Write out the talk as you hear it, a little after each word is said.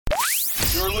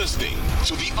listening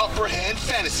to the Upper Hand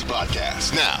Fantasy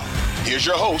Podcast. Now, here's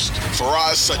your host,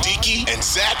 Faraz Siddiqui and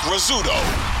Zach Rizzuto.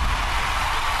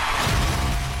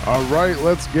 All right,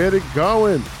 let's get it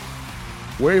going.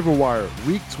 Waiver Wire,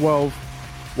 Week 12.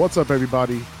 What's up,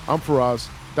 everybody? I'm Faraz.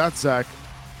 That's Zach.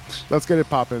 Let's get it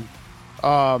popping.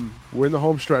 We're in the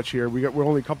home stretch here. We're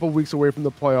only a couple of weeks away from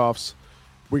the playoffs.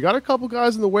 We got a couple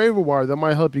guys in the waiver wire that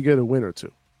might help you get a win or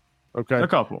two. Okay, a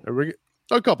couple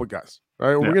guys. All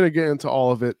right, we're gonna get into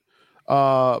all of it.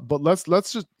 But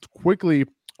let's just quickly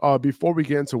before we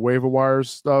get into waiver wire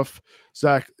stuff.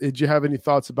 Zach, did you have any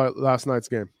thoughts about last night's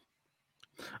game?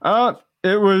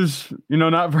 It was,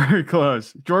 not very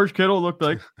close. George Kittle looked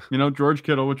like, George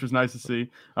Kittle, which was nice to see.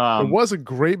 It was a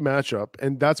great matchup,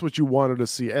 and that's what you wanted to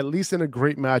see. At least in a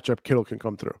great matchup, Kittle can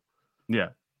come through. Yeah.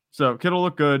 So Kittle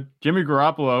looked good. Jimmy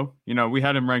Garoppolo, we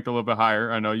had him ranked a little bit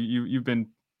higher. I know you've been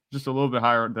just a little bit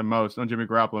higher than most on Jimmy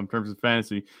Garoppolo in terms of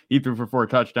fantasy. He threw for 4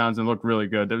 touchdowns and looked really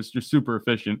good. That was just super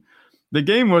efficient. The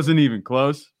game wasn't even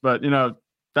close, but,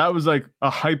 that was like a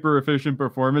hyper efficient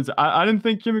performance. I didn't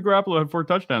think Jimmy Garoppolo had 4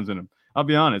 touchdowns in him. I'll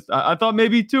be honest. I thought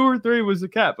maybe 2 or 3 was the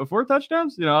cap, but 4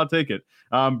 touchdowns, I'll take it.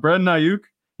 Brandon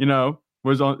Ayuk,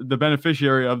 was on the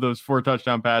beneficiary of those 4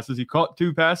 touchdown passes. He caught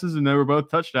 2 passes and they were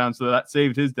both touchdowns. So that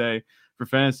saved his day for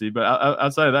fantasy. But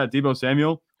outside of that, Deebo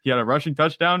Samuel, he had a rushing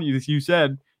touchdown. You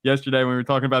said yesterday when we were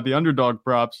talking about the underdog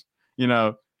props, it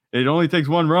only takes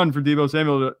 1 run for Deebo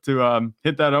Samuel to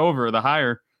hit that over the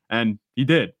higher. And he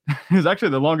did. It was actually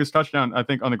the longest touchdown, I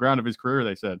think, on the ground of his career,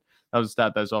 they said. That was a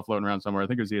stat that I saw floating around somewhere. I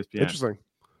think it was ESPN. Interesting.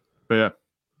 But yeah,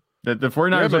 the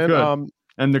 49ers look good,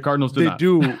 and the Cardinals do not. They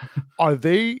do. Are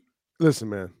they? Listen,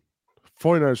 man,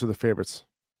 49ers are the favorites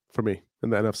for me in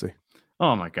the NFC.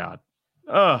 Oh, my God.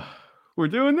 We're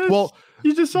doing this? Well,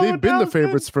 you just saw they've been the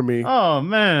favorites for me. Oh,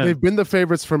 man. They've been the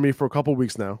favorites for me for a couple of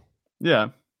weeks now. Yeah.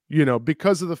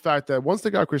 Because of the fact that once they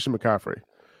got Christian McCaffrey,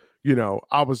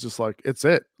 I was just like, it's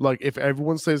it. Like, if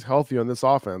everyone stays healthy on this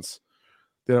offense,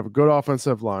 they have a good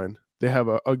offensive line. They have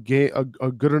a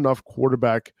good enough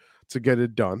quarterback to get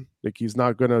it done. Like, he's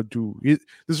not going to do – this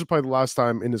is probably the last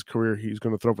time in his career he's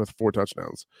going to throw for 4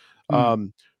 touchdowns.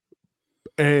 And,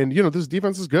 this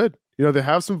defense is good. They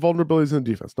have some vulnerabilities in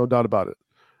the defense, no doubt about it.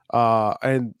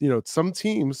 And, some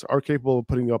teams are capable of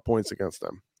putting up points against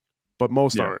them, but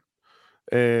most aren't.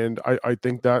 And I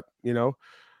think that,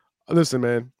 listen,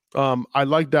 man, I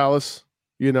like Dallas.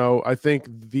 I think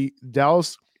the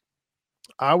Dallas,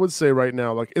 I would say right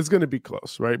now, like, it's going to be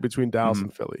close, right, between Dallas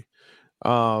and Philly.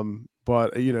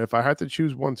 But if I had to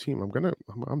choose one team, I'm going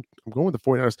with the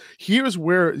 49ers. Here's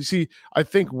where you see, I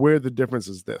think where the difference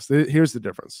is this. Here's the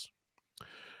difference.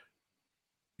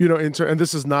 And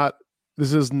this is not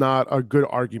a good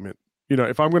argument.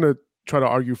 If I'm going to try to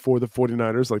argue for the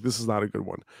 49ers, like, this is not a good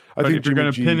one. I think if you're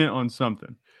going to pin it on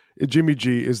something, Jimmy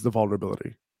G is the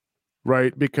vulnerability,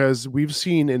 right? Because we've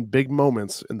seen in big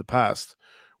moments in the past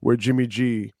where Jimmy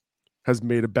G has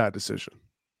made a bad decision.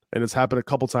 And it's happened a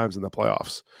couple times in the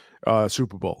playoffs,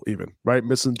 Super Bowl even, right?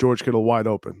 Missing George Kittle wide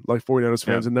open. Like, 49ers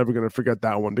fans are never going to forget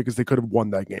that one because they could have won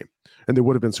that game. And they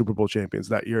would have been Super Bowl champions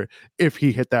that year if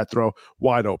he hit that throw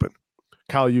wide open.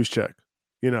 Kyle Juszczyk,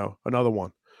 another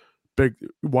one. Big,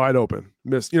 wide open.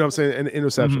 Missed, what I'm saying? And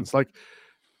interceptions. Like,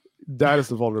 that is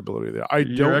the vulnerability there.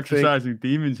 You're exercising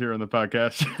demons here on the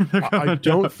podcast. I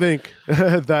don't think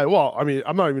that. Well, I mean,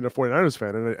 I'm not even a 49ers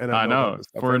fan, and I know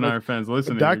 49er fans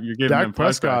listening. You're giving Dak them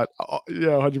Prescott.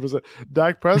 100%.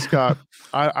 Dak Prescott.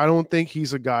 I don't think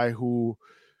he's a guy who.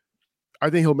 I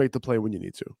think he'll make the play when you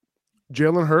need to.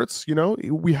 Jalen Hurts.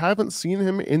 We haven't seen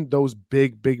him in those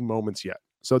big moments yet,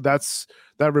 so that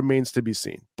remains to be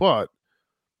seen. But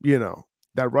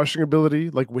that rushing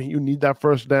ability, like when you need that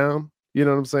first down. You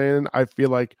know what I'm saying? I feel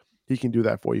like he can do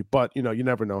that for you. But, you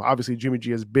never know. Obviously, Jimmy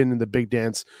G has been in the big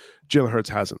dance. Jalen Hurts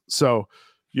hasn't. So,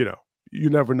 you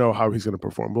never know how he's going to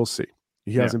perform. We'll see.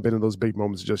 He hasn't been in those big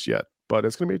moments just yet. But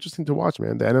it's going to be interesting to watch,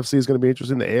 man. The NFC is going to be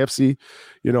interesting. The AFC,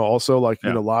 also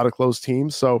a lot of close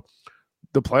teams. So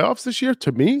the playoffs this year,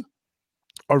 to me,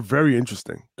 are very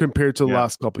interesting compared to the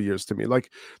last couple of years to me.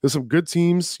 Like, there's some good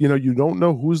teams, you don't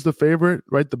know who's the favorite,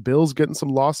 right? The Bills getting some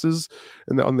losses,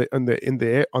 and on the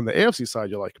AFC side,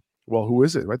 you're like, well, who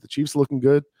is it, right? The Chiefs looking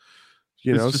good,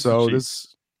 so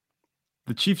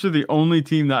the Chiefs are the only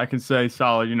team that I can say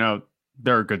solid,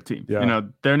 they're a good team.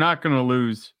 They're not going to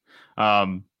lose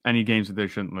any games that they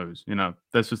shouldn't lose.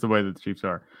 That's just the way that the Chiefs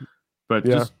are. But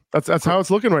that's how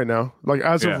it's looking right now. Like,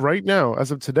 as of right now,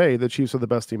 as of today, the Chiefs are the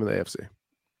best team in the AFC.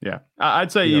 Yeah,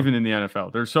 I'd say even in the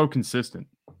NFL, they're so consistent.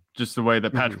 Just the way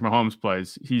that Patrick Mahomes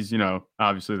plays, he's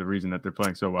obviously the reason that they're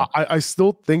playing so well. I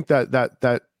still think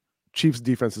that Chiefs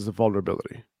defense is a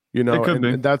vulnerability.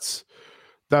 And that's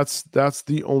That's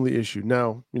the only issue.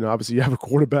 Now, obviously you have a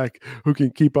quarterback who can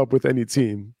keep up with any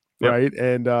team, right?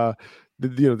 And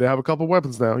they have a couple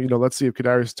weapons now. Let's see if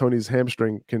Kadarius Toney's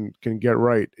hamstring can get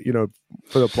right,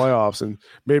 for the playoffs, and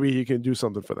maybe he can do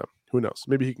something for them. Who knows?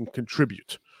 Maybe he can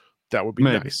contribute. That would be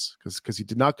nice because he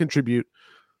did not contribute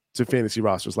to fantasy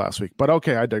rosters last week. But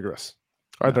okay, I digress.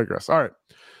 All right.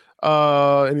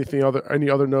 Any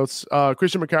other notes?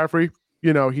 Christian McCaffrey,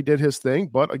 he did his thing,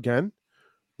 but again,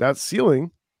 that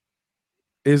ceiling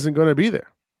isn't going to be there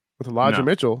with Elijah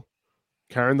Mitchell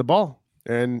carrying the ball.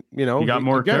 And, he got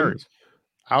more carries.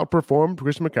 Outperformed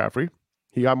Christian McCaffrey.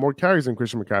 He got more carries than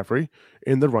Christian McCaffrey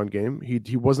in the run game.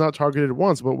 He was not targeted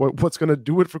once, but what's going to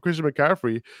do it for Christian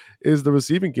McCaffrey is the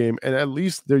receiving game, and at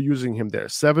least they're using him there.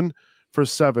 7 for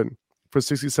 7 for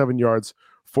 67 yards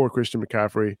for Christian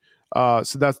McCaffrey.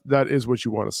 So that is what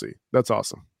you want to see. That's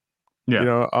awesome.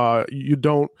 Yeah. You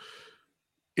don't.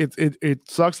 It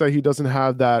sucks that he doesn't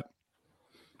have that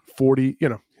 40.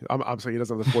 I'm saying he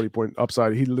doesn't have the 40-point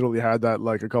upside. He literally had that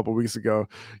like a couple weeks ago.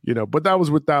 But that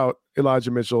was without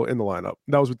Elijah Mitchell in the lineup.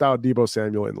 That was without Deebo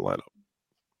Samuel in the lineup.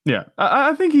 Yeah,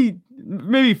 I think he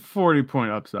maybe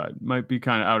 40-point upside might be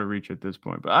kind of out of reach at this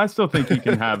point, but I still think he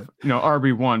can have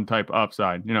RB1 type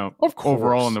upside. Of course.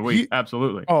 Overall in the week,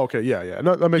 absolutely. Oh, okay, yeah,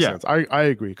 no, that makes sense. I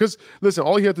agree because listen,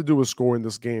 all he had to do was score in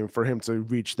this game for him to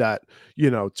reach that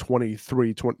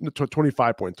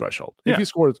 25 point threshold. If he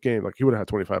scored this game, like he would have had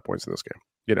 25 points in this game.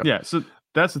 Yeah, so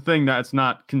that's the thing that's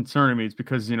not concerning me. It's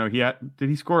because did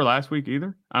he score last week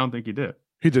either? I don't think he did.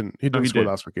 He didn't score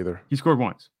last week either. He scored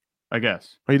once. I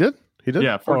guess. Oh, he did?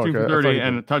 Yeah, 14 for 30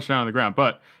 and a touchdown on the ground.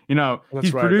 But,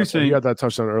 he's producing. He got that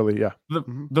touchdown early, yeah.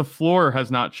 The floor has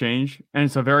not changed, and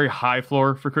it's a very high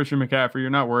floor for Christian McCaffrey. You're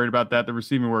not worried about that. The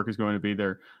receiving work is going to be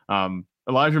there.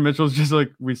 Elijah Mitchell is just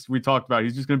like we talked about.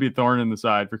 He's just going to be a thorn in the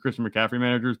side for Christian McCaffrey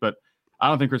managers, but I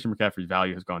don't think Christian McCaffrey's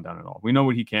value has gone down at all. We know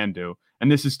what he can do, and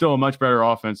this is still a much better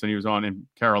offense than he was on in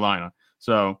Carolina.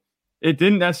 So it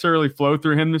didn't necessarily flow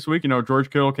through him this week. George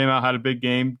Kittle came out, had a big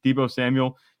game. Deebo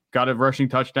Samuel got a rushing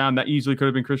touchdown. That easily could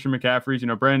have been Christian McCaffrey's.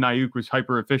 Brandon Ayuk was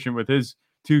hyper efficient with his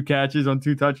 2 catches on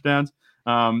 2 touchdowns.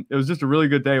 It was just a really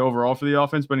good day overall for the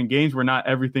offense. But in games where not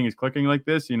everything is clicking like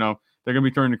this, they're going to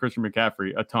be turning to Christian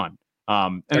McCaffrey a ton.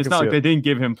 And it's not like they didn't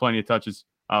give him plenty of touches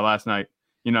last night.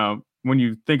 When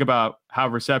you think about how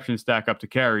receptions stack up to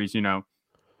carries,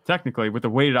 technically with the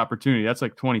weighted opportunity, that's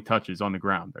like 20 touches on the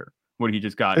ground there. What he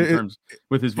just got in terms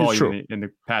with his volume in the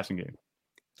passing game.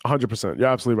 100%. You're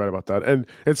absolutely right about that. And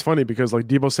it's funny because like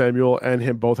Deebo Samuel and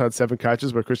him both had 7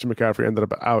 catches, but Christian McCaffrey ended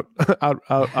up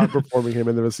outperforming him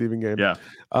in the receiving game. Yeah.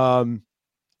 All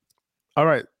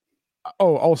right.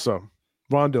 Oh, also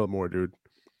Rondale Moore, dude,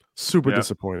 super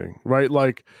disappointing, right?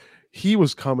 Like he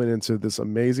was coming into this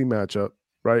amazing matchup,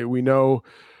 right? We know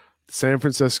San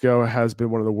Francisco has been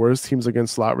one of the worst teams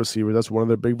against slot receivers. That's one of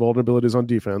their big vulnerabilities on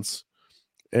defense.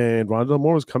 And Rondale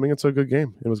Moore was coming into a good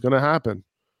game. It was going to happen.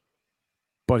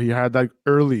 But he had that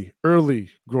early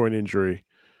groin injury.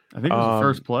 I think it was the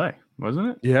first play, wasn't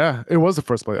it? Yeah, it was the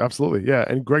first play. Absolutely. Yeah.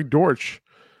 And Greg Dortch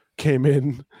came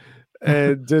in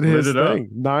and did his thing.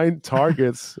 9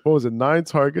 targets. What was it? 9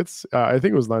 targets. I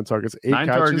think it was 9 targets. 8 catches.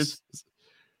 Targets.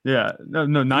 Yeah. No,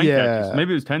 9 catches.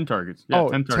 Maybe it was 10 targets. Yeah,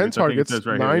 10 targets. 10 targets,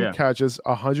 9 catches,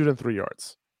 103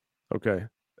 yards. Okay.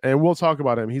 And we'll talk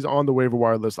about him. He's on the waiver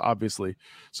wire list, obviously.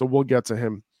 So we'll get to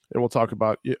him and we'll talk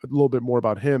about a little bit more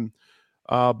about him.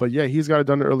 But yeah, he's got it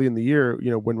done early in the year,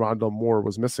 when Rondale Moore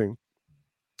was missing.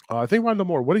 I think Rondale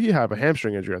Moore, what did he have? A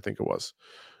hamstring injury, I think it was.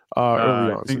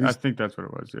 Early on. I think that's what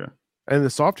it was, yeah. And the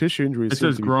soft tissue injuries. It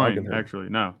says groin, actually.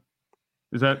 No.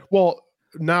 Is that? Well,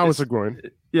 now it's a groin.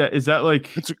 Yeah, is that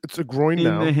like it's a groin in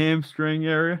now. The hamstring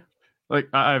area? Like,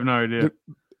 I have no idea.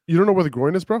 You don't know where the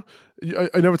groin is, bro?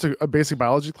 I never took a basic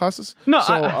biology classes. No,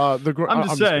 so, I'm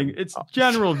just saying it's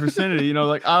general vicinity.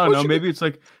 Like I don't know, maybe it's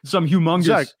like some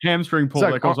humongous hamstring pull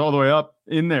that goes all the way up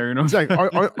in there. Zach,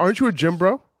 aren't you a gym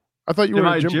bro? I thought you were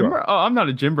a gym bro. Oh, I'm not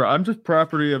a gym bro. I'm just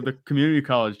property of the community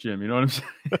college gym. You know what I'm saying?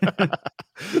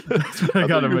 That's what I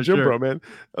got in my gym shirt. Bro, man.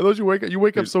 I thought you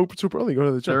wake up so super early, go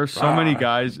to the gym. There are so many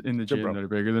guys in the gym that are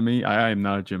bigger than me. I am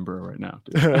not a gym bro right now.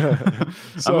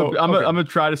 So I'm gonna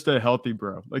try to stay healthy,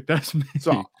 bro. Like that's me.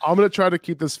 So I'm gonna try to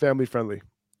keep this family friendly.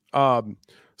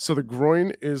 So the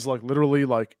groin is like literally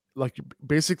like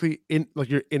basically in like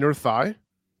your inner thigh.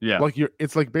 Yeah. Like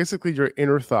it's like basically your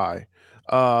inner thigh,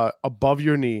 above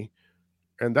your knee.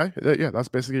 And that's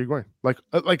basically your groin. Like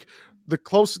the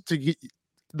closer you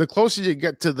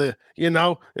get to the, you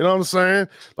know what I'm saying?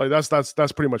 Like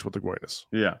that's pretty much what the groin is.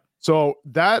 Yeah. So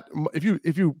that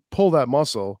if you pull that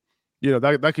muscle,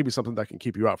 that could be something that can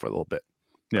keep you out for a little bit.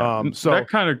 Yeah. So that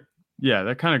kind of Yeah,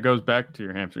 that kind of goes back to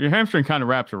your hamstring. Your hamstring kind of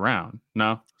wraps around.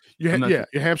 No, Your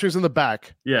hamstrings in the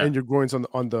back, Yeah. and your groins on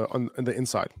the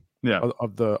inside, yeah,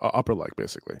 of the upper leg,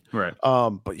 basically. right.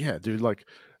 But yeah, dude, like,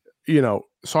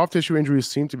 soft tissue injuries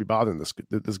seem to be bothering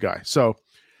this guy. So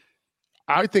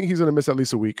I think he's going to miss at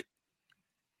least a week,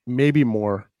 maybe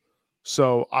more.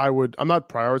 So I'm not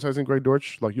prioritizing Greg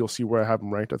Dortch. Like, you'll see where I have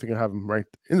him ranked. I think I have him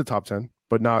ranked in the top 10,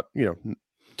 but not,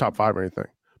 top 5 or anything.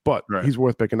 But he's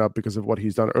worth picking up because of what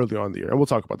he's done early on in the year. And we'll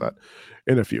talk about that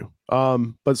in a few.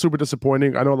 But super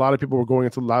disappointing. I know a lot of people were going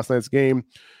into last night's game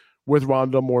with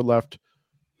Rondale Moore left,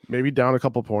 maybe down a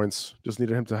couple points, just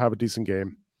needed him to have a decent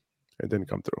game, and didn't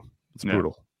come through. It's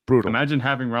brutal. Imagine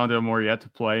having Rondale Moore yet to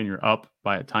play and you're up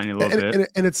by a tiny little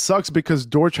bit. And it sucks because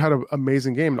Dortch had an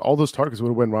amazing game and all those targets would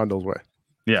have went Rondale's way.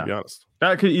 Yeah. To be honest.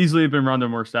 That could easily have been Rondale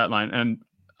Moore's stat line. And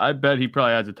I bet he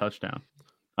probably adds a touchdown.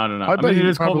 I don't know. I bet mean, it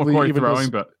is Colt McCoy throwing, does,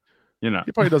 but he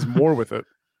probably does more with it.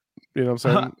 You know what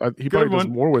I'm saying? He probably does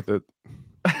more with it.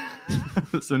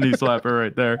 It's a knee slapper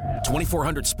right there.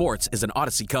 2400 Sports is an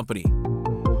Odyssey company.